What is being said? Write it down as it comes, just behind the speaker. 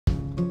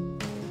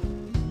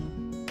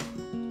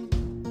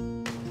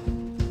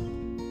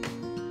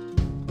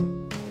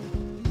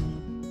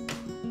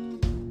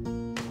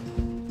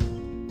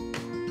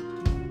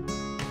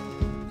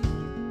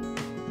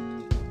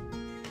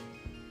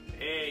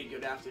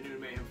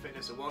afternoon, Mayhem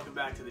Fitness, and welcome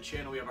back to the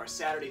channel. We have our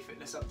Saturday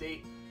fitness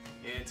update,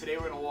 and today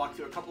we're going to walk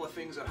through a couple of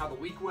things on how the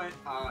week went.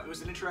 It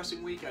was an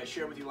interesting week. I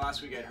shared with you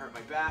last week I'd hurt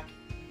my back,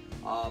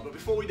 but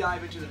before we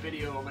dive into the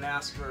video, I'm going to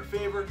ask for a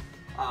favor.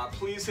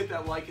 Please hit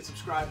that like and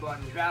subscribe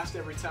button. We've asked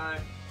every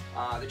time.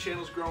 The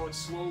channel's growing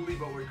slowly,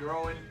 but we're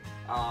growing.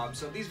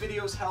 So if these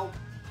videos help,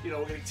 you know,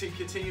 we're going to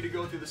continue to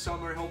go through the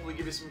summer and hopefully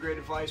give you some great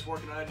advice,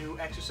 working on a new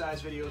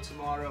exercise video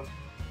tomorrow.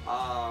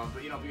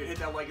 But you know, if you could hit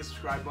that like and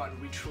subscribe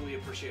button, we truly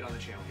appreciate it on the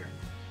channel here.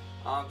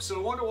 So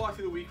I wanted to walk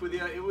through the week with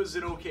you. It was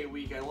an okay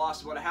week. I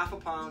lost about a half a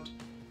pound,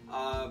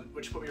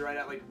 which put me right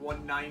at like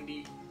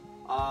 190.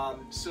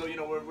 So you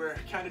know, we're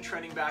kind of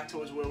trending back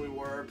towards where we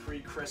were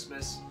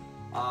pre-Christmas.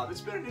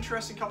 It's been an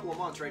interesting couple of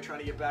months, right? Trying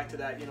to get back to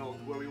that, you know,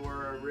 where we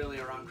were really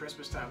around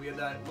Christmas time. We had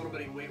that little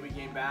bit of weight we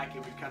gained back,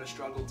 and we've kind of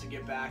struggled to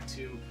get back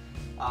to,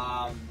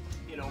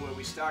 you know, where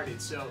we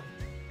started. So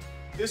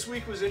this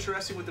week was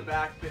interesting with the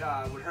back, with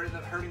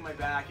hurting my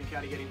back and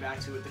kind of getting back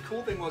to it. The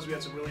cool thing was we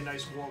had some really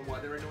nice warm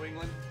weather in New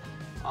England,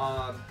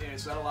 and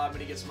so that allowed me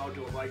to get some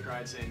outdoor bike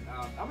rides in.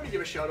 I'm going to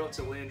give a shout out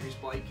to Landry's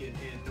Bike in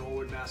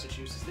Norwood,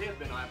 Massachusetts. They have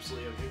been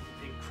absolutely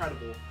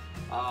incredible.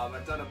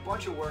 I've done a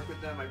bunch of work with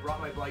them. I brought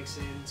my bikes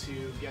in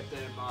to get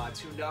them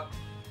tuned up,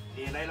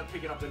 and I ended up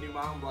picking up a new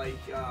mountain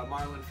bike,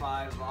 Marlin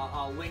 5.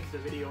 I'll link the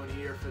video in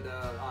here for the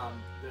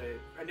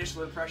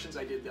initial impressions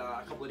I did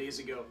a couple of days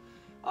ago.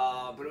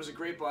 But it was a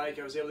great bike.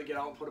 I was able to get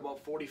out and put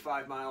about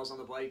 45 miles on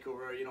the bike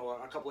over, you know,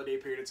 a couple of day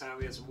period of time.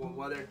 We had some warm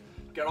weather.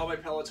 Got all my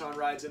Peloton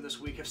rides in this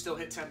week. I've still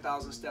hit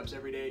 10,000 steps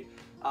every day.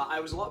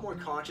 I was a lot more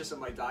conscious of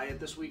my diet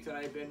this week than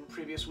I had been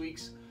previous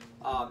weeks.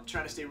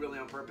 Trying to stay really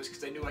on purpose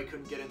because I knew I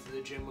couldn't get into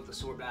the gym with a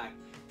sore back.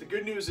 The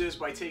good news is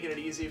by taking it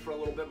easy for a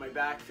little bit, my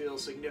back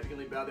feels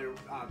significantly better.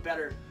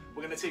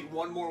 We're going to take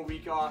one more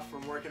week off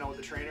from working out with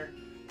the trainer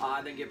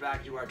and then get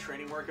back to our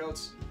training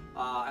workouts.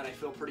 And I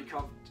feel pretty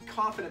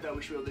confident that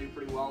we should be able to do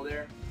pretty well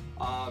there.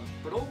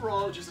 But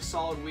overall, just a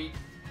solid week.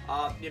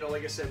 You know,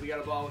 like I said, we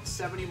got about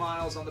 70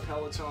 miles on the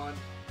Peloton.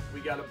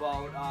 We got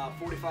about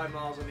 45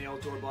 miles on the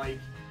outdoor bike.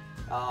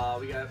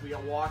 We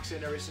got walks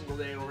in every single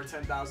day, over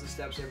 10,000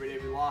 steps every day.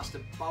 We lost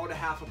about a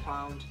half a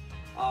pound.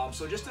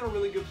 So just in a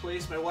really good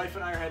place. My wife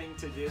and I are heading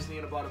to Disney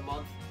in about a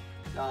month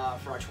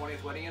for our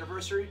 20th wedding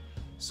anniversary.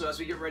 So as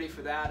we get ready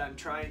for that, I'm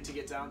trying to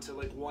get down to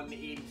like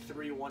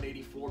 183,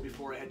 184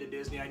 before I head to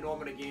Disney. I know I'm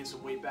going to gain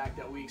some weight back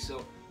that week,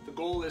 so the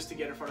goal is to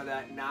get in front of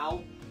that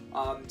now.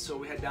 So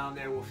we head down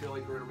there, we'll feel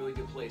like we're in a really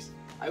good place.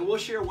 I will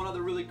share one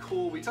other really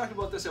cool, we talked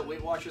about this at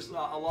Weight Watchers a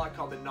lot,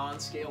 called the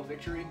non-scale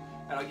victory.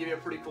 And I'll give you a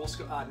pretty cool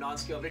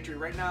non-scale victory.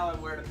 Right now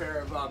I'm wearing a pair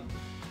of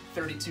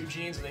 32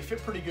 jeans, and they fit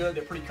pretty good,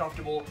 they're pretty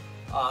comfortable.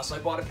 So I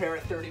bought a pair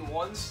of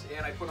 31s,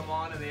 and I put them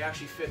on, and they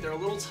actually fit. They're a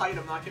little tight,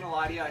 I'm not going to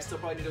lie to you. I still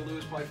probably need to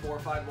lose probably 4 or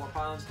 5 more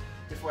pounds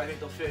before I think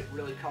they'll fit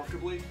really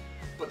comfortably.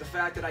 But the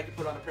fact that I could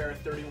put on a pair of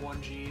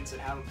 31 jeans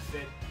and have them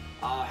fit,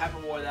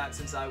 haven't worn that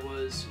since I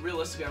was,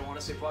 realistically I want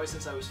to say probably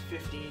since I was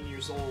 15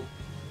 years old,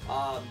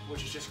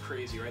 which is just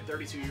crazy, right?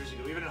 32 years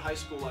ago. Even in high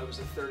school I was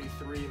a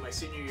 33 in my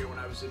senior year when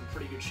I was in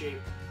pretty good shape,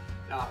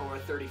 or a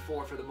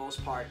 34 for the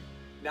most part.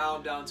 Now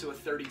I'm down to a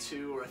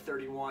 32 or a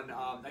 31.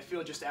 I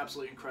feel just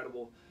absolutely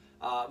incredible.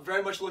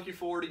 Very much looking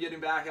forward to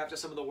getting back after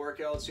some of the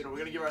workouts. You know, we're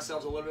going to give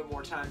ourselves a little bit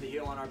more time to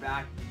heal on our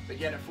back.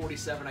 Again, at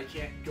 47, I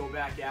can't go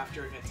back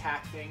after and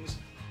attack things.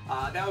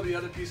 That would be the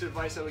other piece of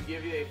advice I would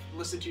give you.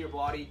 Listen to your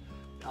body.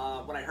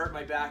 When I hurt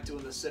my back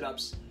doing the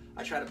sit-ups,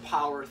 I try to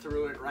power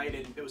through it, right?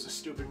 And it was a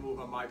stupid move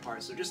on my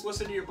part. So just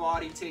listen to your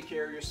body, take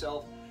care of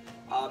yourself,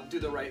 do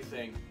the right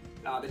thing.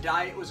 The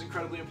diet was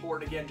incredibly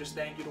important. Again, just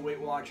thank you to Weight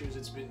Watchers.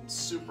 It's been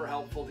super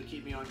helpful to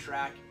keep me on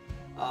track.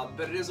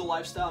 But it is a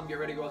lifestyle. I'm getting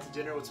ready to go out to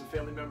dinner with some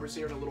family members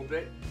here in a little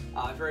bit.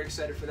 Very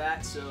excited for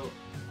that. So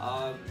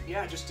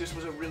yeah, just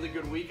was a really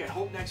good week. I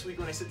hope next week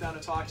when I sit down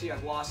and talk to you,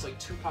 I've lost like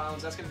 2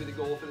 pounds. That's going to be the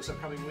goal for this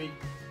upcoming week,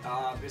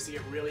 is to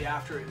get really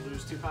after it and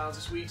lose 2 pounds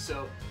this week.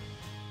 So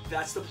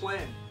that's the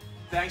plan.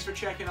 Thanks for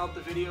checking out the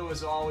video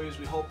as always.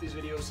 We hope these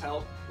videos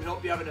help. We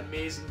hope you have an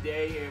amazing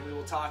day, and we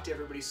will talk to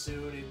everybody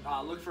soon.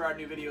 And look for our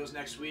new videos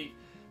next week.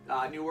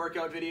 New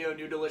workout video,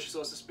 new Delicious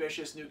or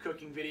Suspicious, new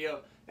cooking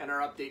video, and our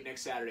update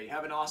next Saturday.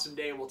 Have an awesome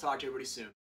day, and we'll talk to everybody soon.